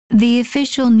The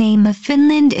official name of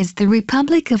Finland is the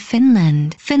Republic of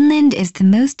Finland. Finland is the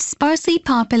most sparsely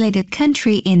populated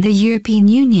country in the European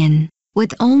Union,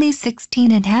 with only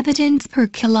 16 inhabitants per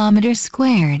kilometer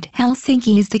squared.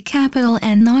 Helsinki is the capital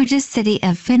and largest city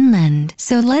of Finland.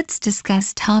 So let's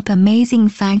discuss top amazing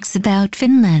facts about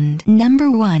Finland.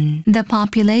 Number 1. The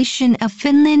population of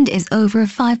Finland is over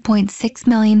 5.6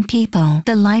 million people.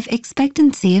 The life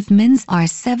expectancy of men's are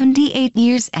 78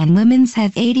 years and women's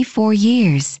have 84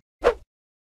 years.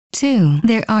 2.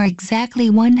 There are exactly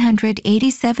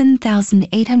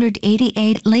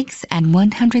 187,888 lakes and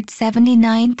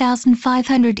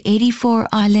 179,584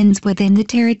 islands within the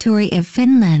territory of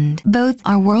Finland. Both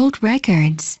are world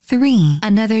records. 3.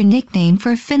 Another nickname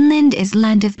for Finland is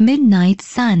Land of Midnight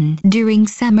Sun. During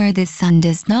summer the sun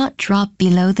does not drop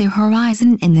below the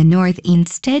horizon in the north,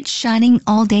 instead shining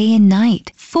all day and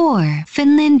night. 4.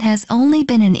 Finland has only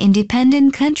been an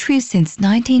independent country since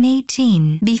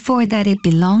 1918. Before that it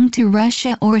belonged to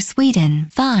Russia or Sweden.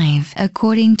 5.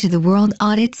 According to the World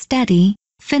Audit Study,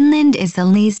 Finland is the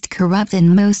least corrupt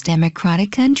and most democratic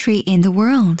country in the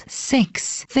world.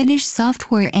 6. Finnish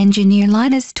software engineer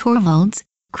Linus Torvalds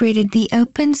created the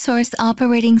open-source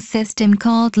operating system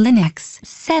called Linux.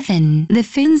 7. The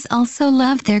Finns also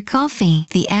love their coffee.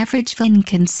 The average Finn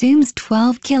consumes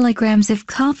 12 kilograms of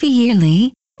coffee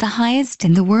yearly, the highest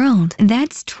in the world.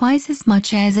 That's twice as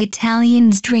much as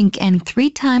Italians drink and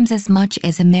 3 times as much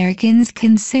as Americans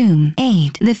consume.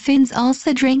 8. The Finns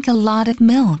also drink a lot of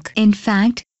milk. In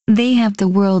fact, they have the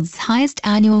world's highest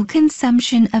annual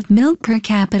consumption of milk per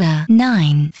capita.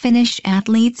 9. Finnish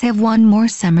athletes have won more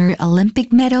Summer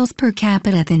Olympic medals per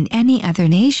capita than any other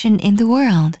nation in the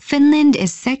world. Finland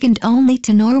is second only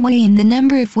to Norway in the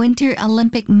number of Winter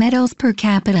Olympic medals per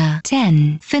capita.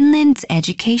 10. Finland's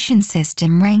education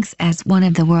system ranks as one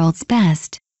of the world's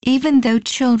best, even though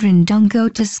children don't go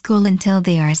to school until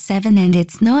they are 7 and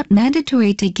it's not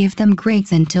mandatory to give them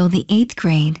grades until the 8th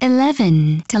grade.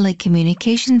 11.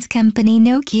 Telecommunications company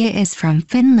Nokia is from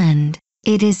Finland.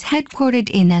 It is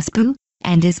headquartered in Espoo,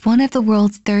 and is one of the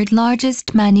world's 3rd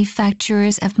largest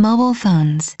manufacturers of mobile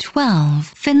phones.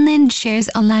 12. Finland shares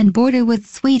a land border with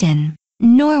Sweden,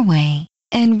 Norway,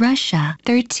 and Russia.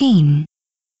 13.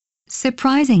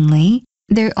 Surprisingly,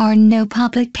 there are no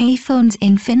public payphones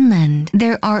in Finland.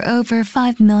 There are over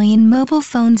 5 million mobile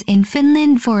phones in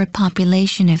Finland for a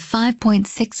population of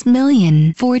 5.6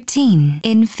 million. 14.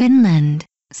 In Finland,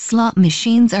 slot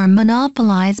machines are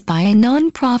monopolized by a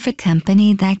non-profit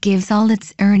company that gives all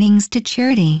its earnings to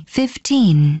charity.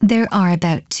 15. There are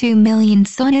about 2 million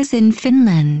saunas in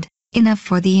Finland, enough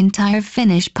for the entire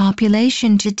Finnish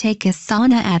population to take a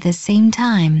sauna at the same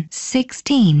time.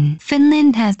 16.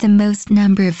 Finland has the most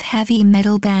number of heavy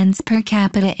metal bands per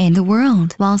capita in the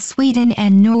world. While Sweden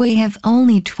and Norway have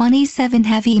only 27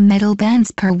 heavy metal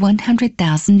bands per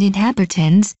 100,000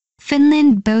 inhabitants,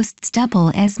 Finland boasts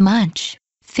double as much,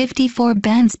 54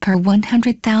 bands per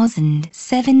 100,000.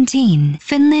 17.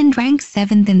 Finland ranks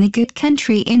 7th in the Good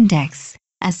Country Index,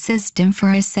 a system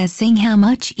for assessing how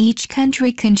much each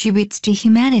country contributes to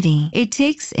humanity. It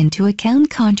takes into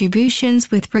account contributions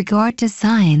with regard to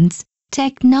science,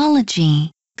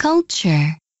 technology,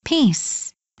 culture,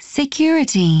 peace,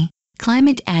 security,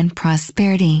 climate and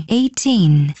prosperity.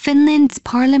 18. Finland's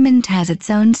parliament has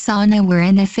its own sauna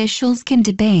wherein officials can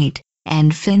debate,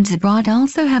 and Finns abroad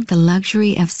also have the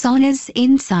luxury of saunas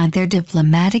inside their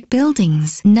diplomatic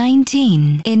buildings.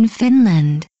 19. In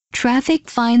Finland, traffic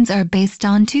fines are based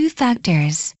on 2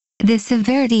 factors: the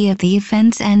severity of the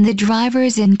offense and the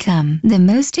driver's income. The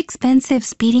most expensive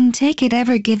speeding ticket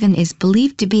ever given is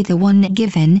believed to be the one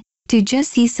given to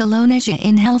Jussi Salonaja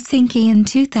in Helsinki in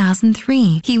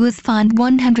 2003. He was fined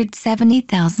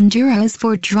 €170,000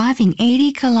 for driving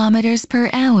 80 km per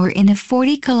hour in a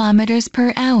 40 km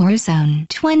per hour zone.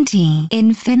 20.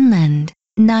 In Finland,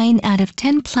 9 out of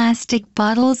 10 plastic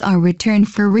bottles are returned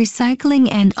for recycling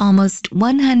and almost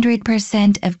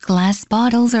 100% of glass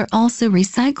bottles are also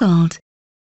recycled.